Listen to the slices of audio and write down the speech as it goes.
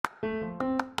Hey,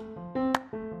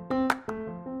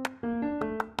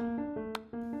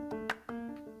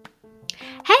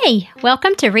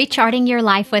 welcome to Recharting Your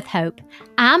Life with Hope.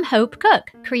 I'm Hope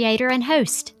Cook, creator and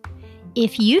host.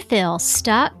 If you feel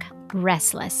stuck,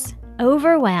 restless,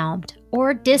 overwhelmed,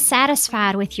 or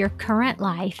dissatisfied with your current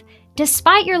life,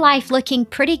 despite your life looking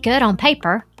pretty good on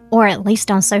paper, or at least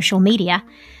on social media,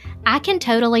 I can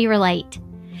totally relate.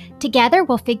 Together,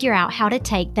 we'll figure out how to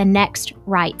take the next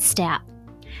right step.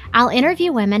 I'll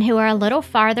interview women who are a little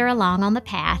farther along on the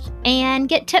path and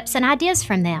get tips and ideas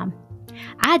from them.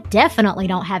 I definitely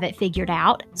don't have it figured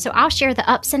out, so I'll share the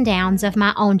ups and downs of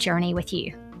my own journey with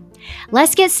you.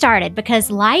 Let's get started because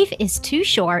life is too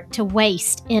short to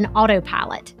waste in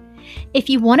autopilot. If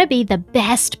you want to be the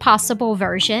best possible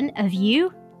version of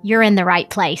you, you're in the right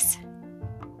place.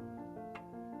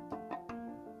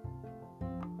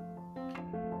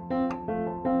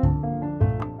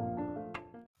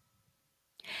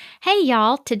 Hey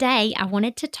y'all, today I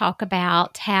wanted to talk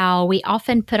about how we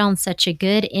often put on such a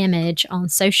good image on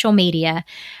social media,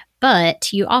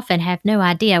 but you often have no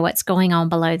idea what's going on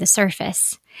below the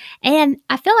surface. And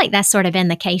I feel like that's sort of been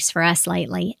the case for us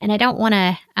lately, and I don't want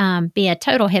to be a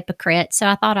total hypocrite, so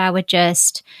I thought I would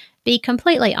just be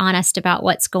completely honest about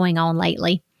what's going on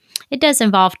lately. It does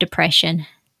involve depression,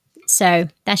 so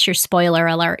that's your spoiler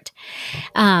alert.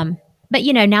 But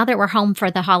now that we're home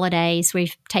for the holidays,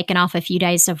 we've taken off a few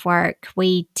days of work.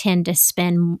 We tend to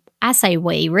spend, I say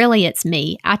we, really it's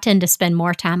me. I tend to spend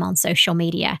more time on social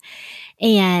media.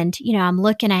 And, I'm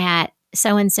looking at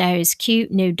so-and-so's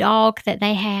cute new dog that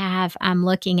they have. I'm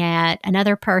looking at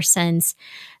another person's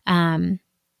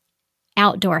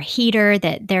outdoor heater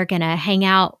that they're going to hang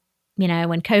out.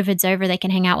 When COVID's over, they can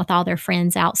hang out with all their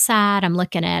friends outside. I'm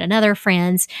looking at another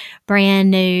friend's brand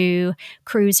new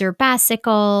cruiser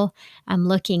bicycle. I'm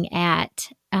looking at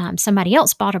somebody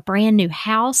else bought a brand new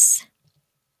house.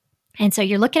 And so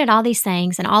you're looking at all these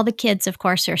things, and all the kids, of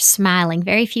course, are smiling.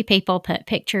 Very few people put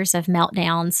pictures of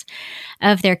meltdowns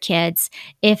of their kids.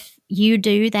 If you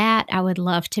do that, I would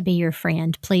love to be your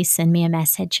friend. Please send me a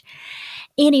message.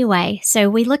 Anyway, so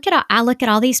I look at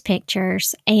all these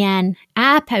pictures, and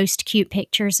I post cute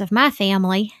pictures of my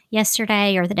family.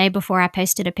 Yesterday or the day before, I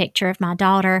posted a picture of my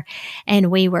daughter,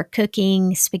 and we were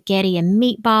cooking spaghetti and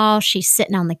meatballs. She's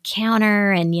sitting on the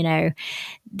counter, and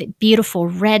the beautiful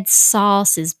red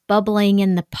sauce is bubbling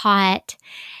in the pot,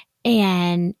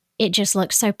 and it just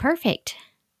looks so perfect.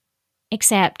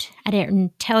 Except I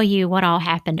didn't tell you what all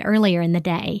happened earlier in the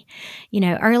day.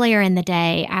 Earlier in the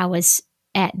day, I was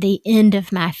at the end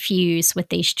of my fuse with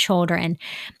these children.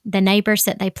 The neighbors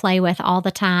that they play with all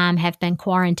the time have been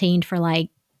quarantined for like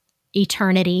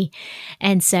eternity.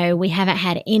 And so we haven't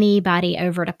had anybody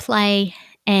over to play.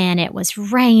 And it was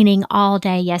raining all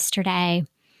day yesterday.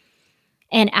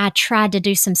 And I tried to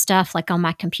do some stuff like on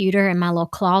my computer in my little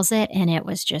closet, and it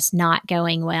was just not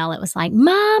going well. It was like,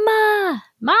 Mama,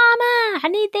 I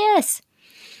need this.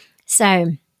 So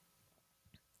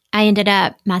I ended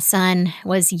up, my son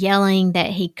was yelling that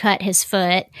he cut his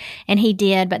foot, and he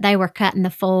did, but they were cutting the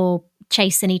full,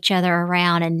 chasing each other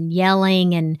around and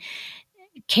yelling and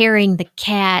carrying the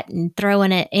cat and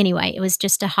throwing it. Anyway, it was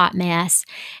just a hot mess.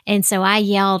 And so I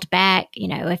yelled back,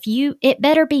 it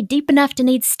better be deep enough to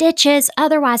need stitches.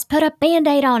 Otherwise, put a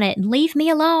Band-Aid on it and leave me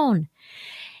alone.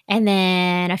 And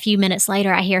then a few minutes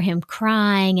later, I hear him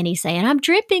crying, and he's saying, I'm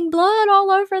dripping blood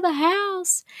all over the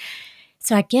house.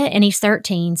 So and he's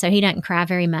 13, so he doesn't cry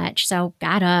very much. So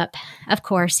got up. Of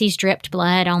course, he's dripped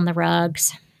blood on the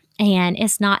rugs, and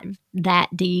it's not that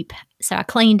deep. So I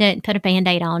cleaned it and put a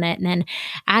Band-Aid on it. And then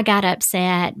I got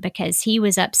upset because he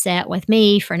was upset with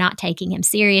me for not taking him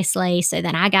seriously. So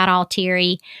then I got all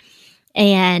teary,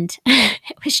 and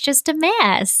it was just a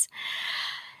mess.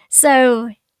 So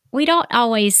we don't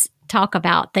always talk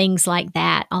about things like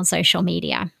that on social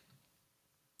media.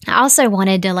 I also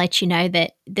wanted to let you know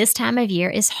that this time of year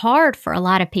is hard for a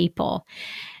lot of people.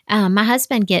 My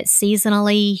husband gets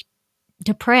seasonally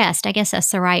depressed. I guess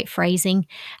that's the right phrasing.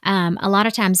 A lot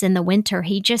of times in the winter,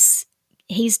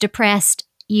 he's depressed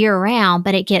year round,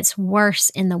 but it gets worse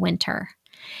in the winter.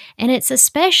 And it's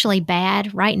especially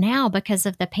bad right now because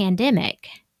of the pandemic.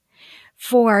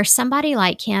 For somebody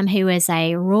like him who is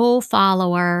a rule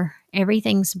follower,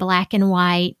 everything's black and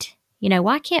white.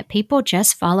 Why can't people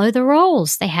just follow the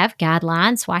rules? They have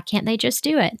guidelines. Why can't they just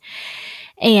do it?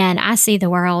 And I see the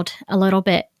world a little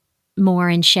bit more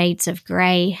in shades of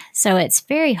gray. So it's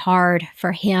very hard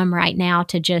for him right now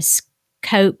to just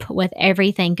cope with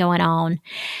everything going on.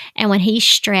 And when he's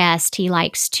stressed, he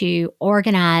likes to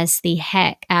organize the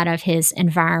heck out of his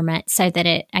environment so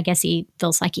that I guess he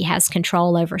feels like he has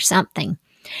control over something.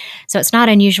 So it's not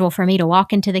unusual for me to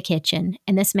walk into the kitchen,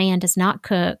 and this man does not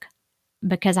cook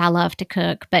because I love to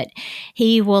cook, but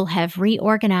he will have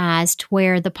reorganized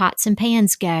where the pots and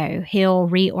pans go. He'll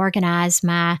reorganize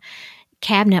my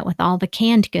cabinet with all the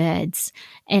canned goods,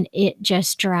 and it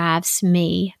just drives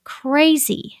me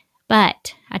crazy.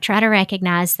 But I try to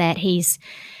recognize that he's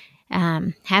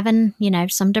having,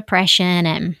 some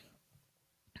depression,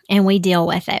 and we deal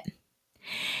with it.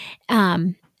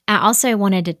 I also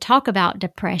wanted to talk about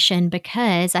depression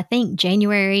because I think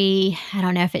January, I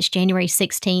don't know if it's January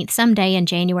 16th, some day in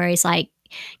January is like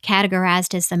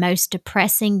categorized as the most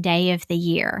depressing day of the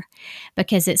year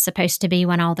because it's supposed to be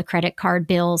when all the credit card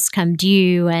bills come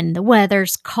due and the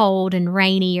weather's cold and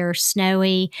rainy or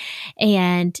snowy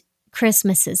and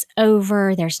Christmas is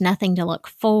over. There's nothing to look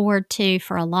forward to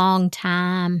for a long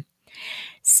time.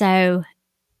 So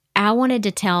I wanted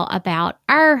to tell about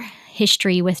our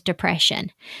history with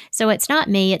depression. So it's not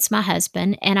me, it's my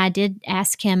husband. And I did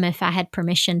ask him if I had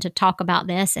permission to talk about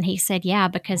this. And he said, yeah,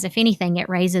 because if anything, it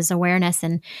raises awareness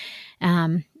and,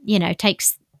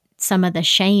 takes some of the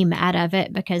shame out of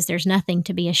it because there's nothing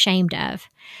to be ashamed of.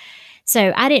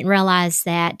 So I didn't realize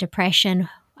that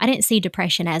I didn't see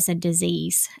depression as a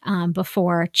disease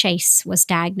before Chase was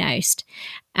diagnosed.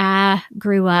 I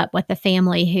grew up with a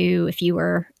family who, if you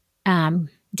were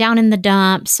down in the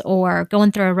dumps or going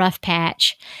through a rough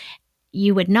patch,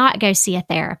 you would not go see a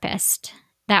therapist.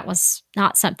 That was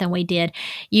not something we did.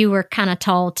 You were kind of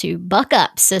told to buck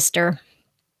up, sister.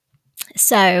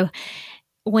 So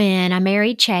when I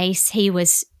married Chase, he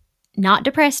was not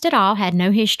depressed at all, had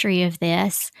no history of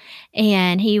this.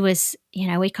 And he was,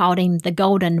 we called him the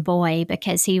golden boy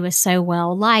because he was so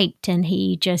well liked and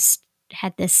he just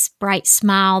had this bright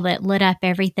smile that lit up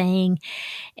everything.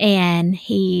 And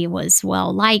he was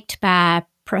well liked by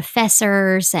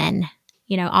professors and,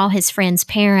 all his friends'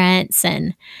 parents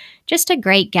and just a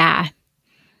great guy.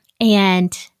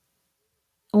 And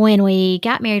when we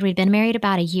got married, we'd been married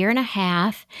about a year and a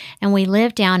half, and we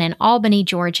lived down in Albany,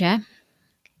 Georgia,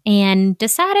 and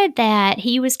decided that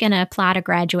he was going to apply to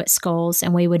graduate schools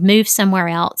and we would move somewhere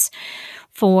else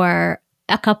for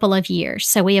a couple of years.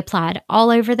 So we applied all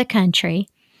over the country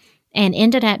and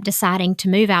ended up deciding to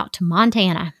move out to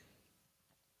Montana.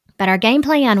 But our game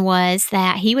plan was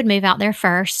that he would move out there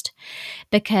first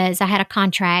because I had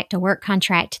a work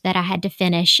contract that I had to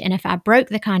finish. And if I broke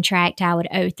the contract, I would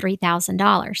owe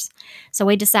 $3,000. So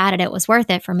we decided it was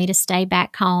worth it for me to stay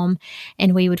back home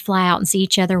and we would fly out and see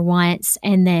each other once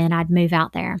and then I'd move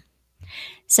out there.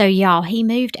 So y'all, he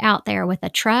moved out there with a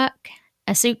truck,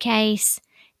 a suitcase,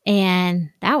 and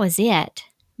that was it.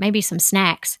 Maybe some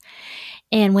snacks.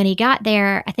 And when he got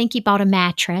there, I think he bought a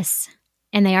mattress.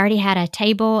 And they already had a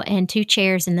table and 2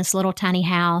 chairs in this little tiny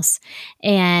house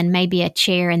and maybe a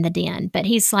chair in the den. But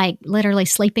he's like literally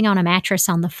sleeping on a mattress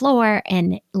on the floor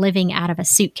and living out of a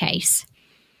suitcase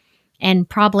and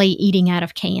probably eating out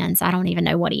of cans. I don't even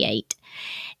know what he ate.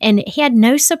 And he had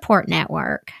no support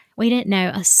network. We didn't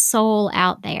know a soul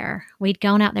out there. We'd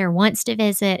gone out there once to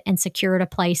visit and secured a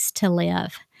place to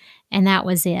live. And that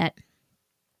was it.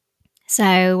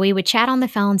 So we would chat on the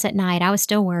phones at night. I was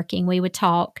still working. We would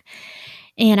talk.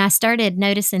 And I started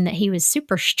noticing that he was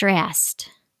super stressed.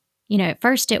 At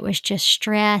first it was just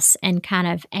stress and kind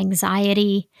of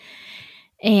anxiety.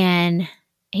 And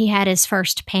he had his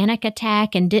first panic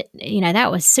attack and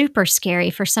that was super scary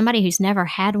for somebody who's never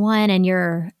had one and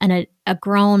you're a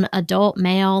grown adult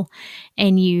male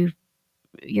and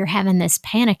you're having this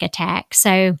panic attack.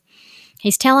 So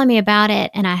he's telling me about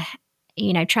it and I,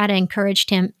 tried to encourage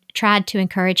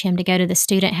him to go to the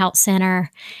student health center,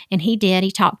 and he did.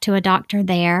 He talked to a doctor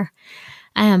there.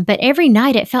 But every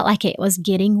night it felt like it was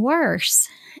getting worse.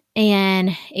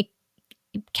 And it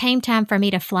came time for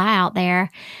me to fly out there,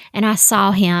 and I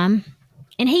saw him,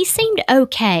 and he seemed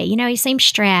okay. He seemed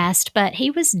stressed, but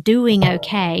he was doing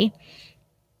okay.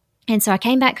 And so I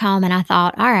came back home and I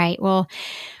thought, all right, well,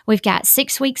 we've got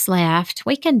 6 weeks left.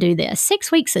 We can do this.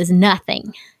 6 weeks is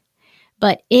nothing.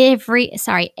 But every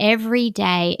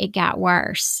day it got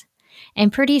worse.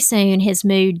 And pretty soon his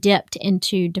mood dipped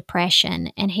into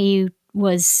depression and he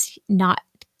was not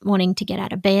wanting to get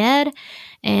out of bed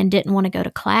and didn't want to go to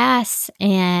class.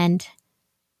 And,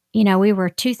 we were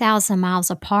 2,000 miles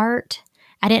apart.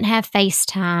 I didn't have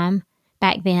FaceTime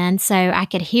back then, so I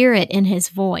could hear it in his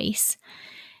voice.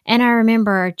 And I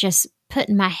remember just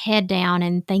putting my head down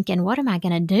and thinking, what am I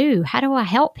going to do? How do I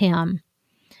help him?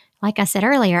 Like I said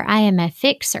earlier, I am a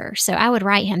fixer. So I would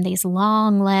write him these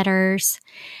long letters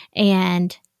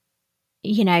and,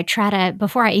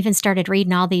 before I even started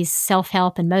reading all these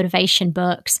self-help and motivation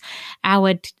books, I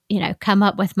would, come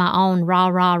up with my own rah,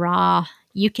 rah, rah,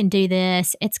 You can do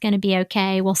this. It's going to be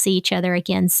okay. We'll see each other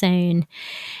again soon.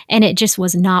 And it just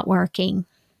was not working.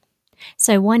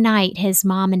 So one night, his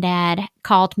mom and dad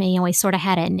called me, and we sort of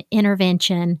had an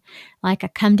intervention, like a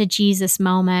come to Jesus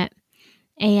moment.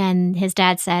 And his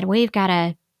dad said,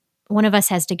 one of us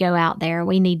has to go out there.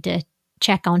 We need to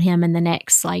check on him in the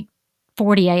next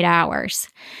 48 hours.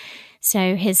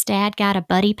 So his dad got a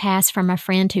buddy pass from a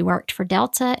friend who worked for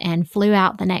Delta and flew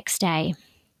out the next day.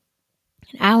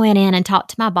 I went in and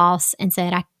talked to my boss and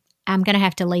said, I'm going to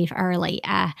have to leave early.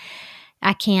 I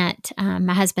can't.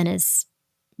 My husband is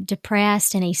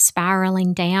depressed and he's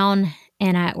spiraling down,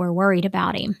 and we're worried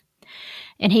about him.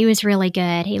 And he was really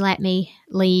good. He let me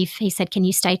leave. He said, can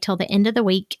you stay till the end of the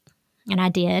week? And I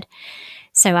did.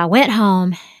 So I went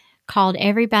home, called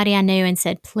everybody I knew and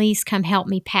said, please come help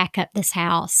me pack up this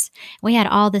house. We had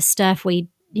all this stuff we'd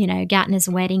gotten as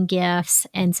wedding gifts.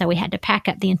 And so we had to pack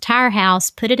up the entire house,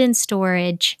 put it in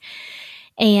storage,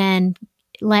 and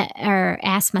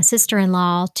ask my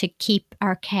sister-in-law to keep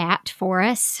our cat for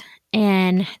us.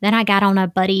 And then I got on a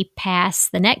buddy pass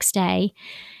the next day,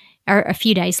 or a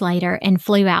few days later, and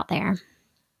flew out there.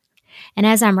 And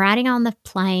as I'm riding on the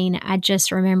plane, I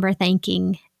just remember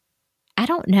thinking, I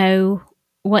don't know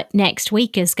what next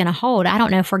week is going to hold. I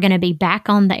don't know if we're going to be back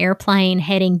on the airplane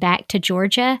heading back to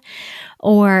Georgia,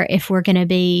 or if we're going to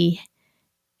be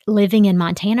living in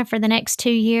Montana for the next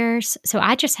 2 years. So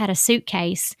I just had a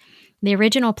suitcase. The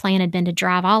original plan had been to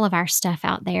drive all of our stuff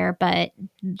out there, but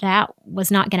that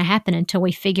was not going to happen until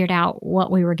we figured out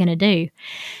what we were going to do.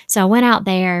 So I went out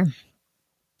there,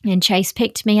 and Chase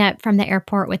picked me up from the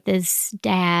airport with his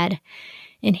dad,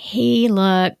 and he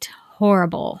looked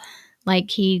horrible.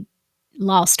 Like he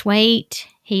lost weight.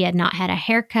 He had not had a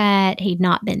haircut. He'd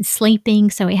not been sleeping,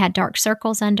 so he had dark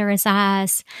circles under his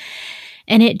eyes.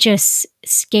 And it just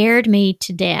scared me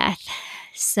to death.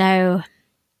 So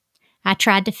I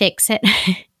tried to fix it.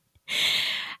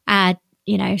 I,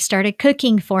 started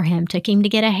cooking for him, took him to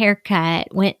get a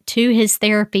haircut, went to his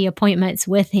therapy appointments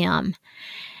with him.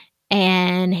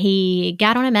 And he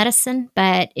got on a medicine,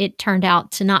 but it turned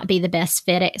out to not be the best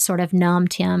fit. It sort of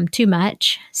numbed him too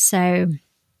much. So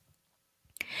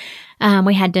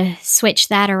we had to switch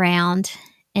that around.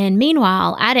 And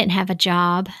meanwhile, I didn't have a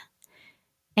job.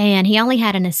 And he only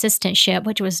had an assistantship,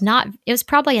 which was it was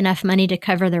probably enough money to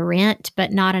cover the rent,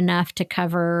 but not enough to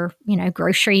cover,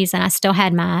 groceries. And I still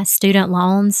had my student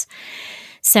loans.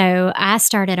 So I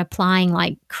started applying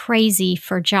like crazy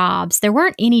for jobs. There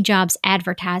weren't any jobs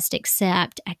advertised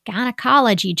except a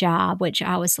gynecology job, which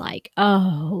I was like,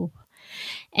 oh,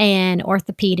 and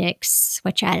orthopedics,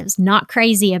 which I was not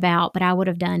crazy about, but I would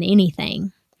have done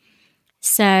anything.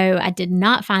 So I did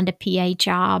not find a PA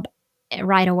job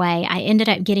right away. I ended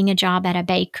up getting a job at a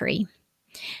bakery.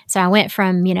 So I went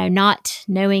from, not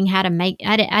knowing how to make,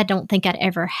 I don't think I'd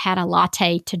ever had a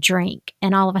latte to drink.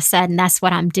 And all of a sudden, that's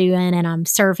what I'm doing. And I'm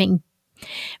serving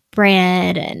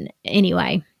bread. And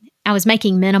anyway, I was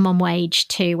making minimum wage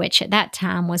too, which at that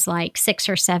time was like $6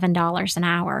 or $7 an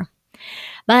hour.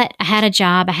 But I had a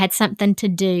job. I had something to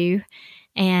do.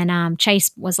 And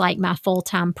Chase was like my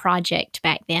full-time project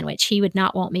back then, which he would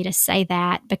not want me to say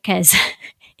that because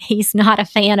he's not a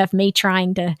fan of me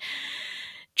trying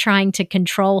to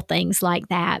control things like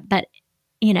that. But,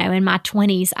 in my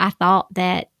 20s, I thought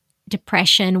that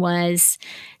depression was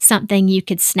something you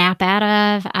could snap out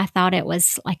of. I thought it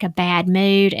was like a bad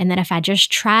mood. And that if I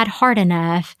just tried hard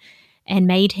enough and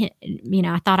made him,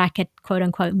 I thought I could, quote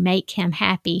unquote, make him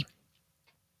happy,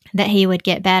 that he would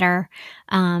get better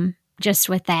just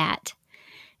with that.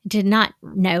 Did not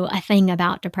know a thing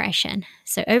about depression.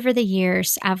 So over the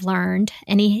years, I've learned,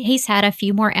 and he's had a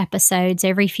few more episodes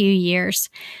every few years.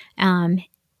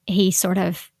 He sort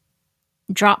of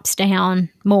drops down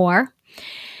more.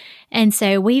 And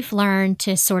so we've learned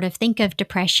to sort of think of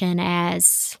depression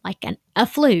as like a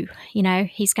flu.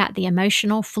 He's got the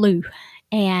emotional flu.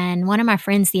 And one of my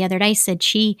friends the other day said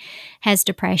she has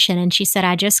depression, and she said,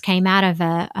 I just came out of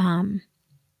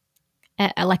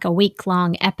a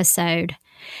week-long episode.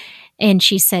 And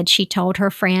she said she told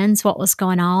her friends what was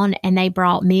going on, and they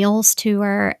brought meals to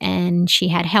her, and she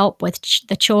had help with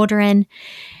the children.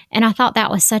 And I thought that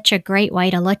was such a great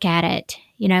way to look at it.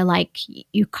 Like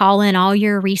you call in all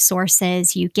your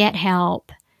resources, you get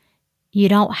help, you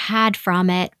don't hide from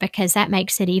it, because that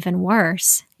makes it even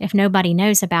worse if nobody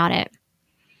knows about it.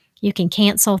 You can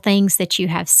cancel things that you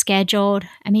have scheduled.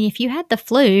 I mean, if you had the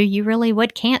flu, you really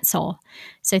would cancel.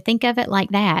 So think of it like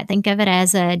that. Think of it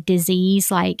as a disease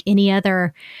like any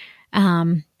other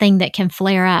thing that can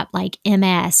flare up, like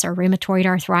MS or rheumatoid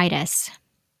arthritis.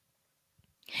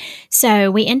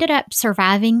 So we ended up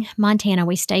surviving Montana.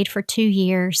 We stayed for 2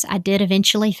 years. I did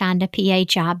eventually find a PA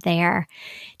job there.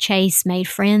 Chase made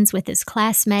friends with his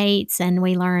classmates, and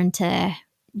we learned to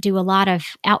do a lot of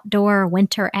outdoor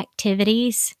winter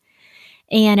activities.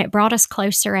 And it brought us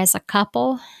closer as a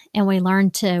couple, and we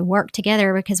learned to work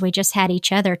together because we just had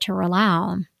each other to rely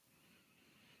on.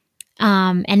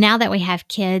 And now that we have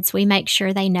kids, we make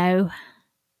sure they know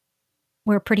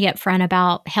we're pretty upfront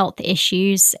about health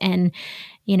issues, and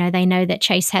they know that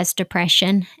Chase has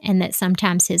depression and that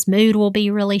sometimes his mood will be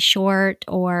really short,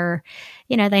 or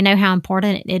they know how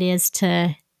important it is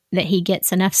to that he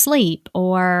gets enough sleep,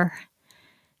 or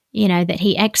that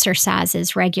he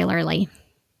exercises regularly.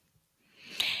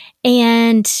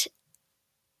 And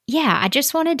yeah, I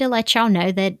just wanted to let y'all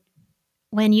know that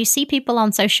when you see people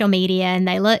on social media and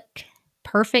they look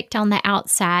perfect on the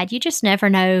outside, you just never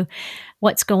know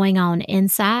what's going on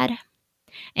inside.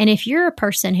 And if you're a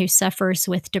person who suffers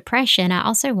with depression, I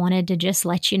also wanted to just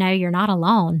let you know you're not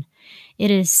alone. It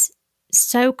is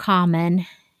so common,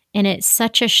 and it's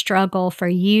such a struggle for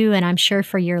you, and I'm sure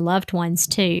for your loved ones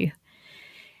too.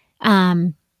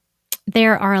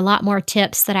 There are a lot more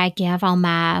tips that I give on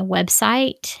my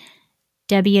website,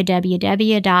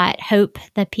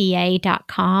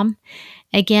 www.hopethepa.com.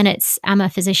 Again, I'm a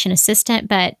physician assistant,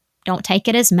 but don't take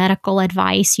it as medical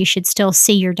advice. You should still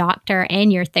see your doctor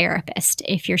and your therapist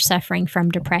if you're suffering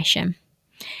from depression.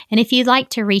 And if you'd like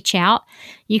to reach out,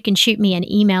 you can shoot me an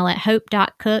email at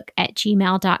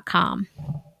hope.cook@gmail.com.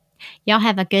 Y'all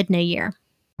have a good New Year.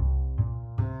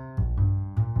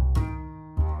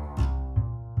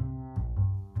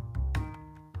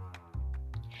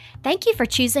 Thank you for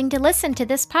choosing to listen to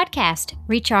this podcast,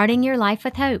 Recharting Your Life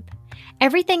with Hope.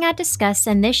 Everything I discuss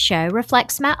in this show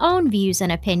reflects my own views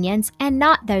and opinions and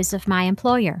not those of my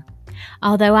employer.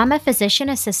 Although I'm a physician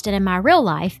assistant in my real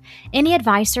life, any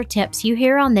advice or tips you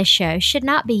hear on this show should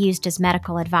not be used as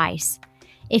medical advice.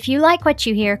 If you like what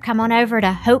you hear, come on over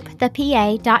to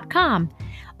hopethepa.com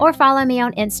or follow me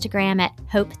on Instagram at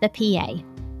hopethepa.